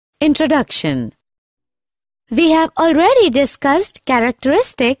Introduction. We have already discussed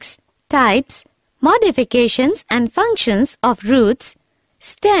characteristics, types, modifications and functions of roots,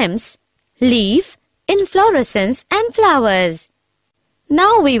 stems, leaf, inflorescence and flowers.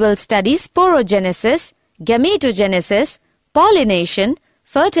 Now we will study sporogenesis, gametogenesis, pollination,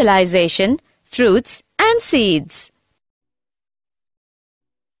 fertilization, fruits and seeds.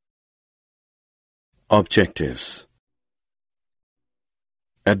 Objectives.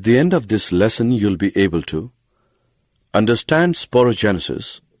 At the end of this lesson, you'll be able to understand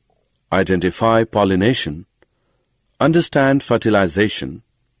sporogenesis, identify pollination, understand fertilization,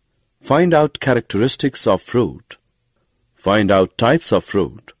 find out characteristics of fruit, find out types of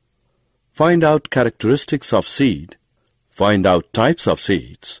fruit, find out characteristics of seed, find out types of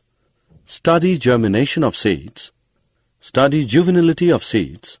seeds, study germination of seeds, study juvenility of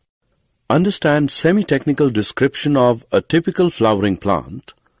seeds, understand semi-technical description of a typical flowering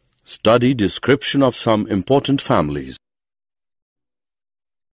plant, study description of some important families.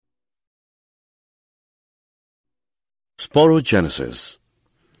 Sporogenesis.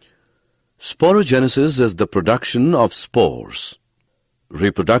 Sporogenesis is the production of spores.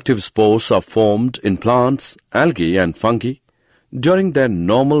 Reproductive spores are formed in plants, algae and fungi during their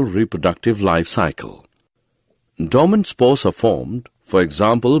normal reproductive life cycle. Dormant spores are formed, for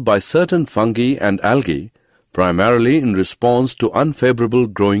example, by certain fungi and algae, primarily in response to unfavorable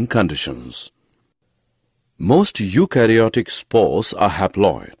growing conditions. Most eukaryotic spores are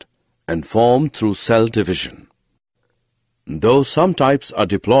haploid and form through cell division, though some types are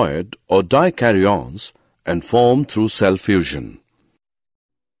diploid or dikaryons and form through cell fusion.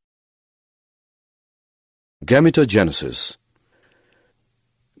 Gametogenesis.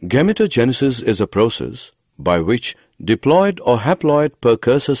 Gametogenesis is a process by which diploid or haploid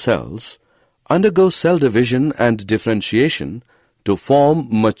precursor cells undergo cell division and differentiation to form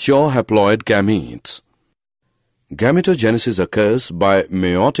mature haploid gametes. Gametogenesis occurs by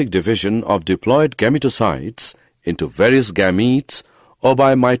meiotic division of diploid gametocytes into various gametes or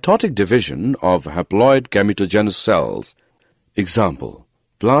by mitotic division of haploid gametogenous cells. Example: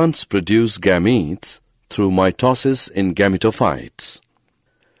 plants produce gametes through mitosis in gametophytes.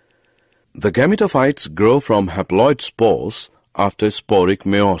 The gametophytes grow from haploid spores after sporic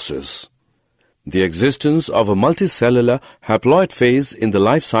meiosis. The existence of a multicellular haploid phase in the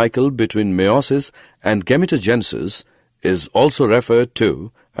life cycle between meiosis and gametogenesis is also referred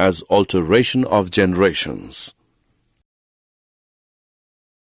to as alteration of generations.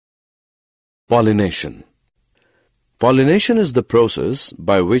 Pollination. Pollination is the process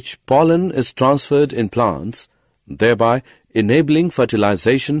by which pollen is transferred in plants, thereby enabling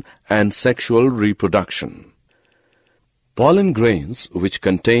fertilization and sexual reproduction. Pollen grains which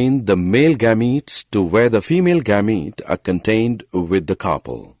contain the male gametes to where the female gamete are contained with the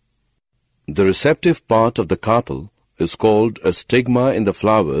carpel. The receptive part of the carpel is called a stigma in the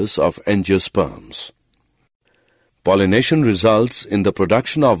flowers of angiosperms. Pollination results in the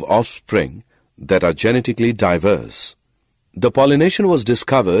production of offspring that are genetically diverse. The pollination was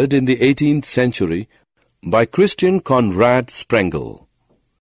discovered in the 18th century by Christian Conrad Sprengel.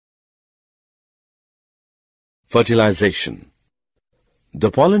 Fertilization. The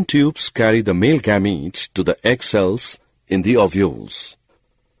pollen tubes carry the male gametes to the egg cells in the ovules.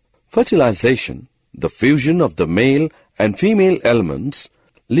 Fertilization, the fusion of the male and female elements,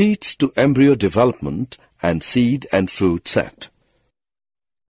 leads to embryo development and seed and fruit set.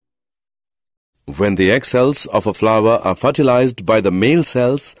 When the egg cells of a flower are fertilized by the male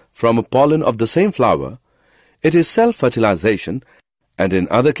cells from a pollen of the same flower, it is self-fertilization, and in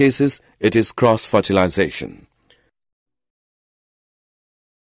other cases it is cross-fertilization.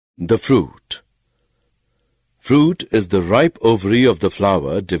 The fruit. Fruit is the ripe ovary of the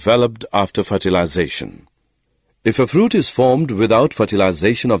flower developed after fertilization. If a fruit is formed without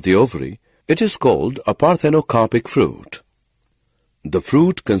fertilization of the ovary, it is called a parthenocarpic fruit. The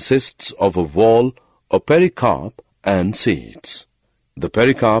fruit consists of a wall or pericarp and seeds. The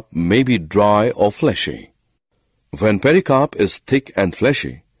pericarp may be dry or fleshy. When pericarp is thick and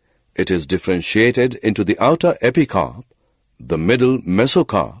fleshy, it is differentiated into the outer epicarp, the middle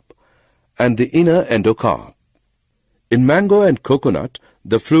mesocarp, and the inner endocarp. In mango and coconut,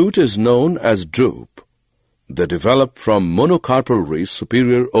 the fruit is known as drupe. They develop from monocarpellary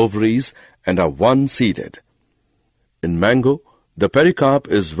superior ovaries and are one-seeded. In mango, the pericarp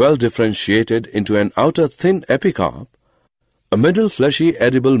is well differentiated into an outer thin epicarp, a middle fleshy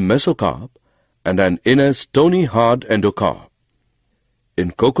edible mesocarp, and an inner stony hard endocarp.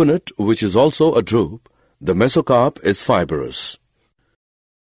 In coconut, which is also a drupe, the mesocarp is fibrous.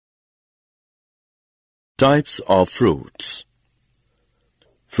 Types of fruits.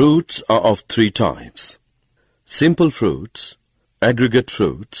 Fruits are of three types: simple fruits, aggregate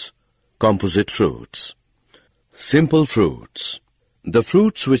fruits, composite fruits. Simple fruits: the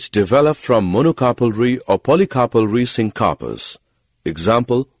fruits which develop from monocarpellary or polycarpellary syncarpus.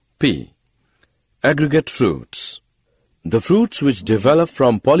 Example, pea. Aggregate fruits: the fruits which develop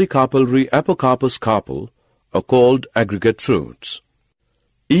from polycarpellary apocarpus carpel are called aggregate fruits.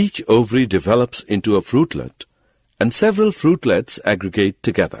 Each ovary develops into a fruitlet, and several fruitlets aggregate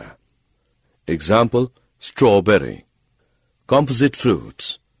together. Example, strawberry. Composite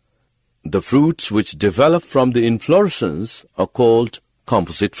fruits: the fruits which develop from the inflorescence are called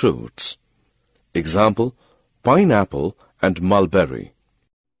composite fruits. Example, pineapple and mulberry.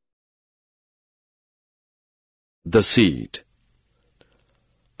 The seed.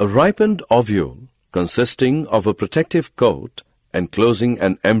 A ripened ovule consisting of a protective coat enclosing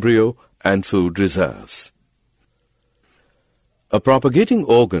an embryo and food reserves. A propagating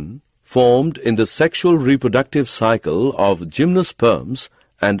organ formed in the sexual reproductive cycle of gymnosperms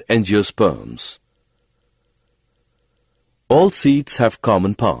and angiosperms. All seeds have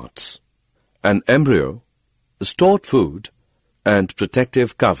common parts: an embryo, stored food, and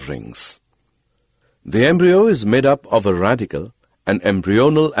protective coverings. The embryo is made up of a radicle, an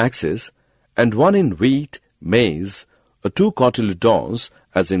embryonal axis, and one in wheat, maize, or two cotyledons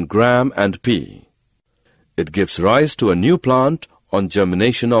as in gram and pea. It gives rise to a new plant on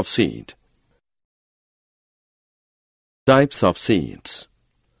germination of seed. Types of seeds.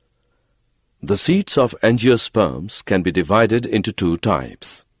 The seeds of angiosperms can be divided into two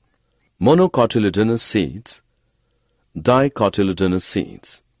types: monocotyledonous seeds, dicotyledonous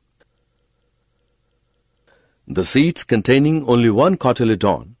seeds. The seeds containing only one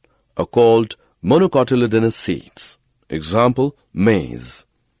cotyledon are called monocotyledonous seeds. Example, maize.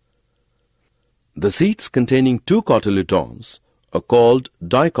 The seeds containing two cotyledons are called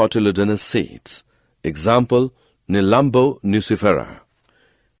dicotyledonous seeds. Example, Nelumbo nucifera.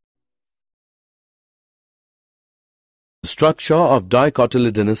 Structure of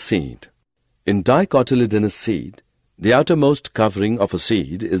dicotyledonous seed. In dicotyledonous seed, the outermost covering of a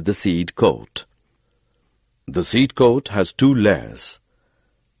seed is the seed coat. The seed coat has two layers: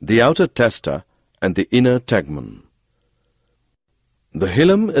 the outer testa and the inner tegmen. The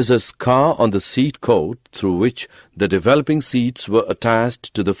hilum is a scar on the seed coat through which the developing seeds were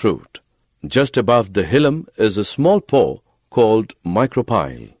attached to the fruit. Just above the hilum is a small pore called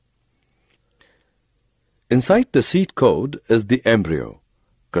micropyle. Inside the seed coat is the embryo,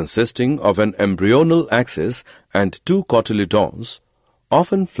 consisting of an embryonal axis and two cotyledons,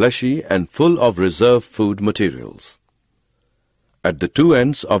 often fleshy and full of reserve food materials. At the two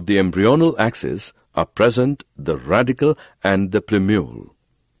ends of the embryonal axis are present the radicle and the plumule.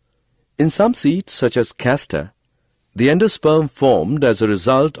 In some seeds, such as castor, the endosperm formed as a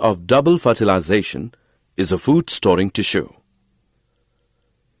result of double fertilization is a food-storing tissue.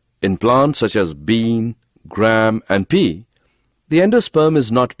 In plants such as bean, gram, and pea, the endosperm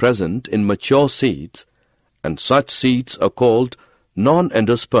is not present in mature seeds, and such seeds are called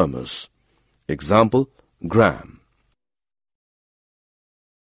non-endospermous. Example, gram.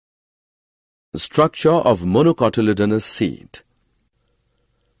 Structure of monocotyledonous seed.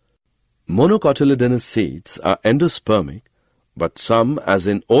 Monocotyledonous seeds are endospermic, but some, as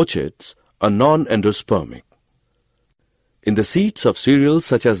in orchids, are non-endospermic. In the seeds of cereals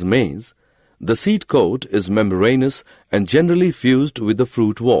such as maize, the seed coat is membranous and generally fused with the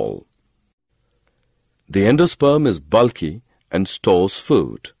fruit wall. The endosperm is bulky and stores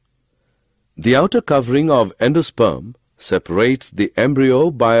food. The outer covering of endosperm separates the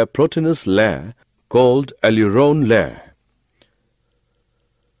embryo by a proteinous layer called aleurone layer.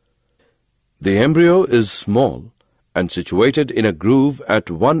 The embryo is small and situated in a groove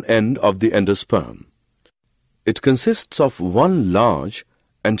at one end of the endosperm. It consists of one large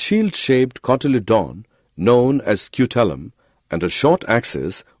and shield-shaped cotyledon known as scutellum and a short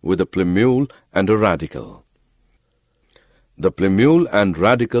axis with a plumule and a radicle. The plumule and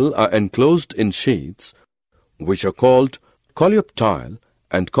radicle are enclosed in sheaths, which are called coleoptile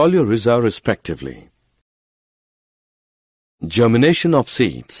and coleorhiza respectively. Germination of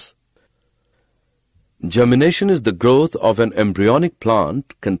seeds. Germination is the growth of an embryonic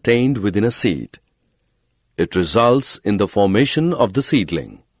plant contained within a seed. It results in the formation of the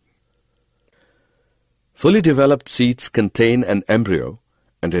seedling. Fully developed seeds contain an embryo,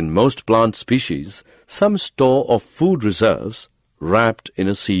 and in most plant species, some store of food reserves wrapped in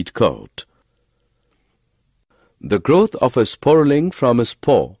a seed coat. The growth of a sporulink from a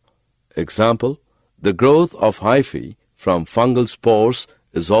spore, example, the growth of hyphae from fungal spores,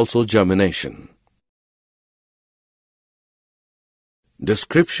 is also germination.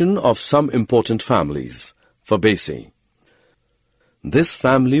 Description of some important families. Fabaceae. This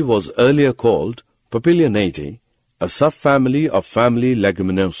family was earlier called Papilionaceae, a subfamily of family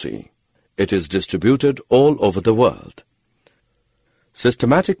Leguminosae. It is distributed all over the world.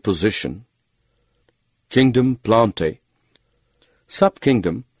 Systematic position. Kingdom Plantae.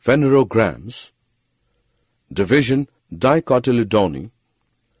 Subkingdom Phanerogrammes. Division Dicotyledoni.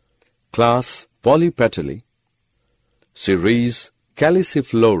 Class Polypetalae. Series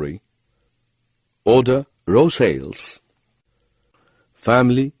Caliciflori. Order Rosales.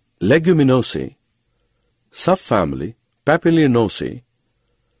 Family Leguminosae. Subfamily Papilionaceae.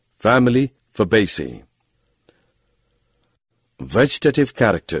 Family Fabaceae. Vegetative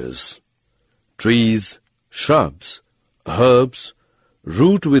characters. Trees, shrubs, herbs,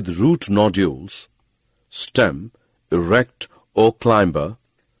 root with root nodules, stem, erect or climber,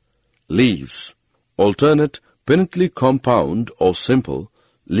 leaves, alternate pinnately compound or simple,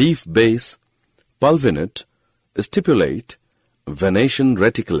 leaf base, pulvinate, stipulate, venation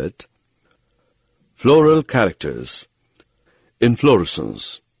reticulate. Floral characters.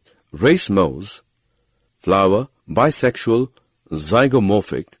 Inflorescence. Racemose. Flower bisexual,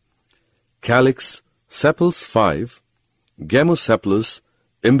 zygomorphic. Calyx, sepals 5, gamosepalous,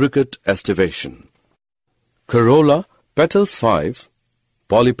 imbricate estivation. Corolla, petals 5,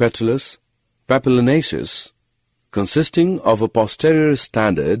 polypetalous, papilionaceous, consisting of a posterior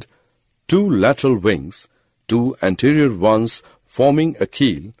standard, 2 lateral wings, 2 anterior ones forming a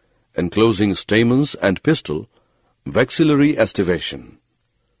keel, enclosing stamens and pistil, vexillary estivation.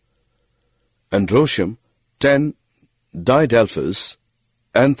 Androecium, 10 didelphous,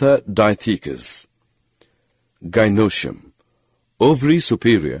 anther dithecus. Gynoecium, ovary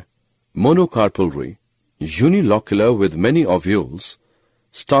superior, monocarpellary, unilocular with many ovules,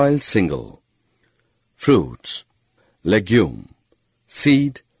 style single. Fruits. Legume,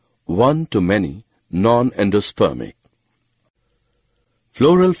 seed, one to many, non-endospermic.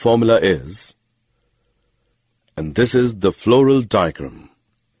 Floral formula is, and this is the floral diagram.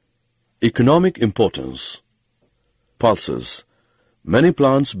 Economic importance. Pulses. Many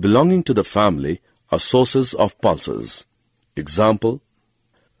plants belonging to the family are sources of pulses. Example: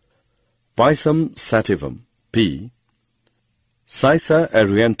 Pisum sativum, pea; Cica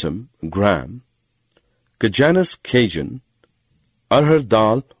arietum, gram; Cajanus Cajun, arhar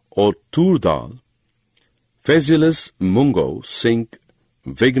dal or tur dal; Phaseolus mungo, sink;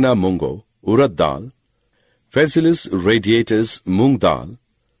 Vigna mungo, urad dal; Phaseolus radiatus, mung dal;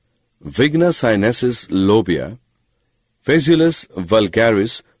 Vigna sinensis, lobia; Phaseolus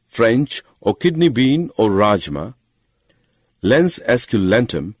vulgaris, French or kidney bean or rajma; Lens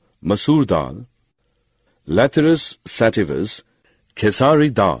esculentum, masoor dal; Lathyrus sativus,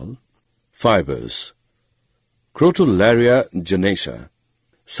 Khesari dal. Fibers. Crotalaria genaceae.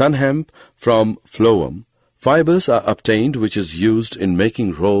 Sunhemp from phloem. Fibers are obtained which is used in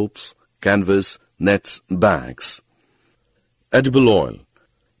making ropes, canvas, nets, bags. Edible oil.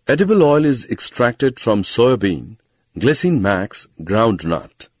 Edible oil is extracted from soybean, glycine max,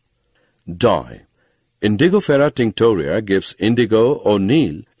 groundnut. Dye. Indigofera tinctoria gives indigo or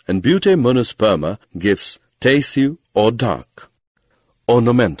neil, and Bute monosperma gives tissue or dark.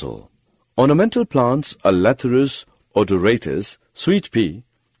 Ornamental. Ornamental plants are Lathyrus odoratus, sweet pea,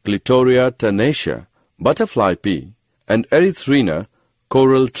 Clitoria tenacia, butterfly pea, and Erythrina,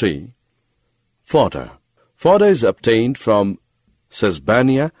 coral tree. Fodder. Fodder is obtained from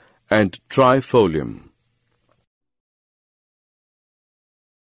Sesbania and Trifolium.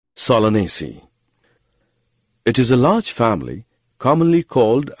 Solanaceae. It is a large family, commonly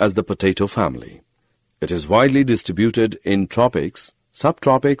called as the potato family. It is widely distributed in tropics,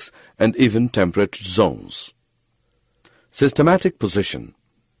 subtropics, and even temperate zones. Systematic position.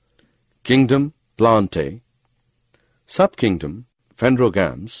 Kingdom Plantae. Subkingdom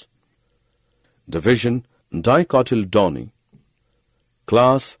Phanerogrammes. Division Dicotyledoni.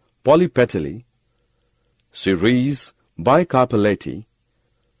 Class Polypetalae. Series Bicarpellatae.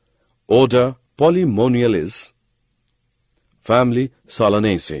 Order Polymoniales. Family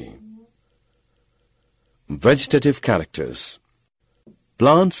Solanaceae. Vegetative characters.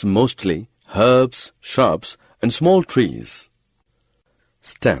 Plants mostly, herbs, shrubs, and small trees.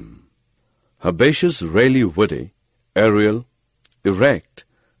 Stem. Herbaceous, rarely woody, aerial, erect,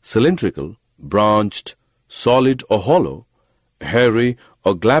 cylindrical, branched, solid or hollow, hairy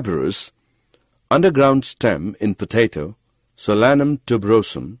or glabrous, underground stem in potato, Solanum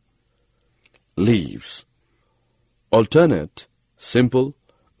tuberosum. Leaves. Alternate, simple,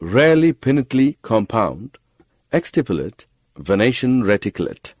 rarely pinnately compound, exstipulate, venation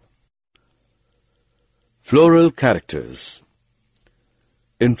reticulate. Floral characters.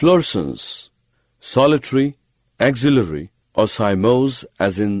 Inflorescence, solitary, axillary or cymose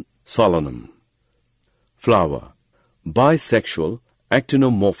as in Solanum. Flower, bisexual,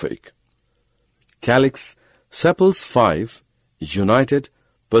 actinomorphic. Calyx, sepals 5, united,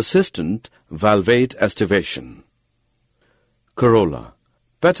 persistent, valvate estivation. Corolla,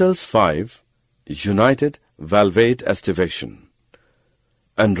 petals 5, united, valvate estivation.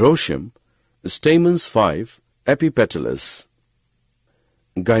 Androecium, stamens 5, epipetalous.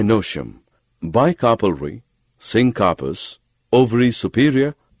 Gynoecium, bicarpellary, syncarpous, ovary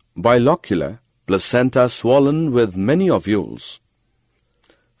superior, bilocular, placenta swollen with many ovules.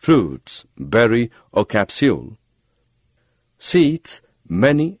 Fruits, berry or capsule. Seeds,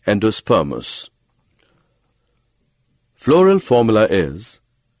 many endospermous. Floral formula is,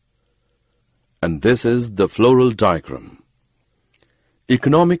 and this is the floral diagram.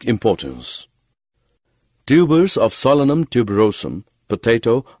 Economic importance. Tubers of Solanum tuberosum,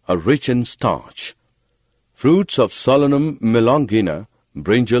 potato, are rich in starch. Fruits of Solanum melongena,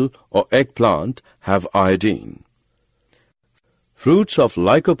 brinjal or eggplant, have iodine. Fruits of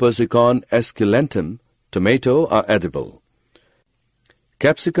Lycopersicon esculentum, tomato, are edible.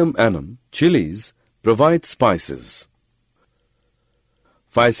 Capsicum annum, chilies, provide spices.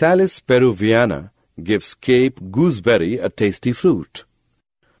 Physalis peruviana gives Cape gooseberry a tasty fruit.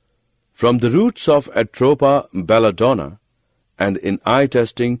 From the roots of Atropa belladonna, and in eye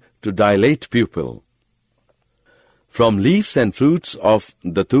testing to dilate pupil. From leaves and fruits of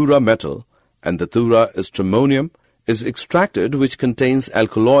Datura metal and Datura stramonium is extracted, which contains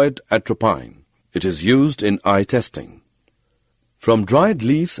alkaloid atropine. It is used in eye testing. From dried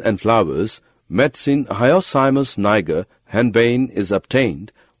leaves and flowers, medicine Hyoscyamus niger henbane is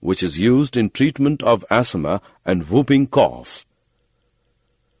obtained, which is used in treatment of asthma and whooping cough.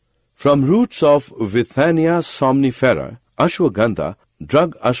 From roots of Withania somnifera, ashwagandha,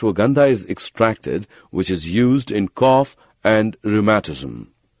 drug ashwagandha is extracted, which is used in cough and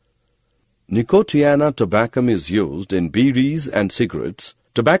rheumatism. Nicotiana tabacum is used in bidis and cigarettes.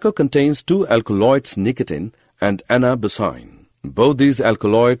 Tobacco contains two alkaloids, nicotine and anabasine. Both these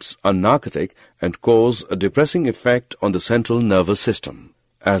alkaloids are narcotic and cause a depressing effect on the central nervous system.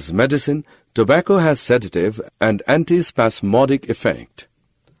 As medicine, tobacco has sedative and antispasmodic effect.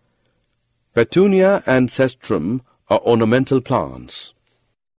 Petunia and cestrum are ornamental plants.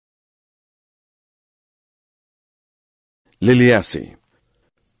 Liliaceae,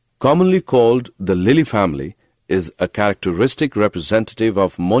 commonly called the lily family, is a characteristic representative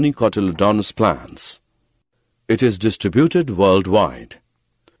of monocotyledonous plants. It is distributed worldwide.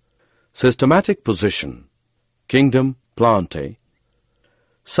 Systematic position: Kingdom Plantae,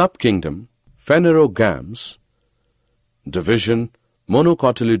 Subkingdom Phanerogams, Division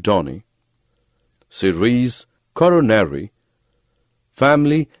Monocotyledone, Series Coronary,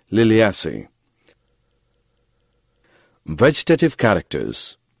 Family Liliaceae. Vegetative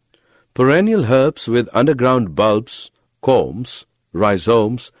characters: perennial herbs with underground bulbs, culms,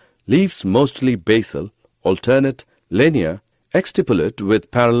 rhizomes, leaves mostly basal, alternate, linear, exstipulate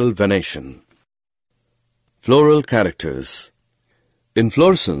with parallel venation. Floral characters: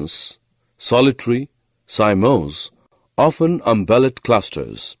 inflorescence, solitary, cymose, often umbellate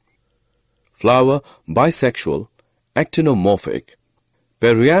clusters. Flower bisexual, actinomorphic.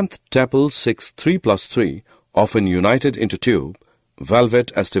 Perianth tepal 6 3+3, often united into tube,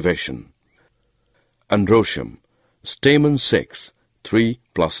 valvate estivation. Androecium, stamen 6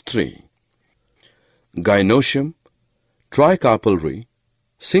 3+3. Gynoecium, tricarpellary,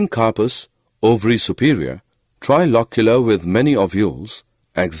 syncarpous, ovary superior, trilocular with many ovules,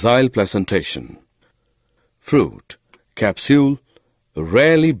 axile placentation. Fruit, capsule,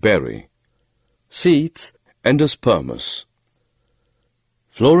 rarely berry. Seeds, endospermous.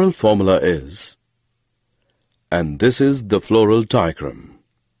 Floral formula is, and this is the floral diagram.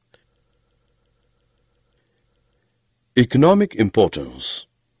 Economic importance.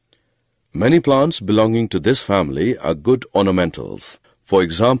 Many plants belonging to this family are good ornamentals. For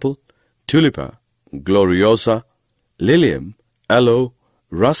example, tulipa, gloriosa, lilium, aloe,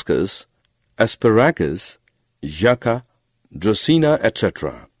 ruscus, asparagus, yucca, dracena,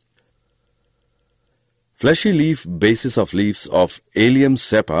 etc. Fleshy leaf bases of leaves of Allium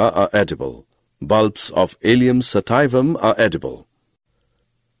cepa are edible. Bulbs of Allium sativum are edible.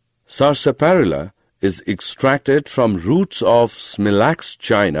 Sarsaparilla is extracted from roots of Smilax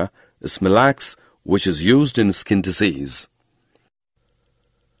china, Smilax, which is used in skin disease.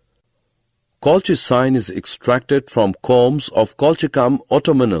 Colchicine is extracted from culms of Colchicum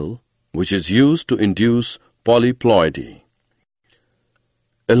autumnale, which is used to induce polyploidy.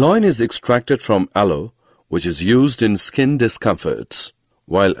 Aloin is extracted from aloe, which is used in skin discomforts.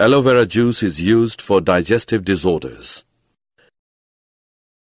 while aloe vera juice is used for digestive disorders.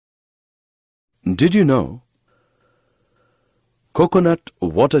 Did you know? Coconut,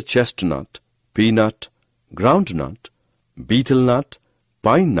 water chestnut, peanut, groundnut, betel nut,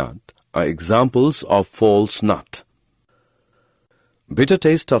 pine nut are examples of false nut. Bitter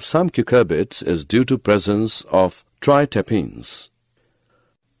taste of some cucurbits is due to presence of triterpenes.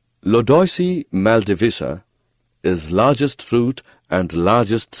 Lodoicea maldivisa is largest fruit and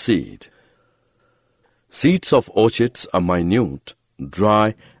largest seed. Seeds of orchids are minute,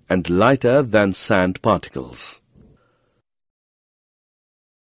 dry and lighter than sand particles.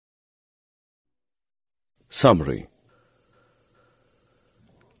 Summary.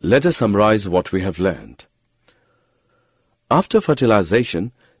 Let us summarize what we have learned. After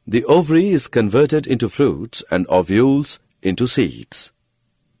fertilization, the ovary is converted into fruits and ovules into seeds.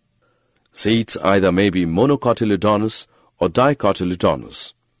 Seeds either may be monocotyledonous or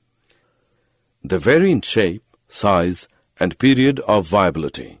dicotyledonous. They vary in shape, size, and period of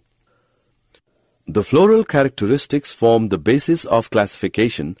viability. The floral characteristics form the basis of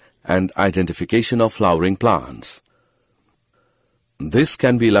classification and identification of flowering plants. This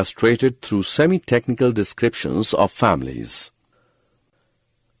can be illustrated through semi-technical descriptions of families.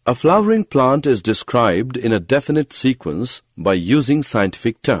 A flowering plant is described in a definite sequence by using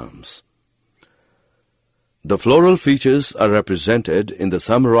scientific terms. The floral features are represented in the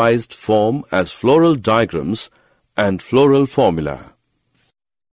summarized form as floral diagrams and floral formula.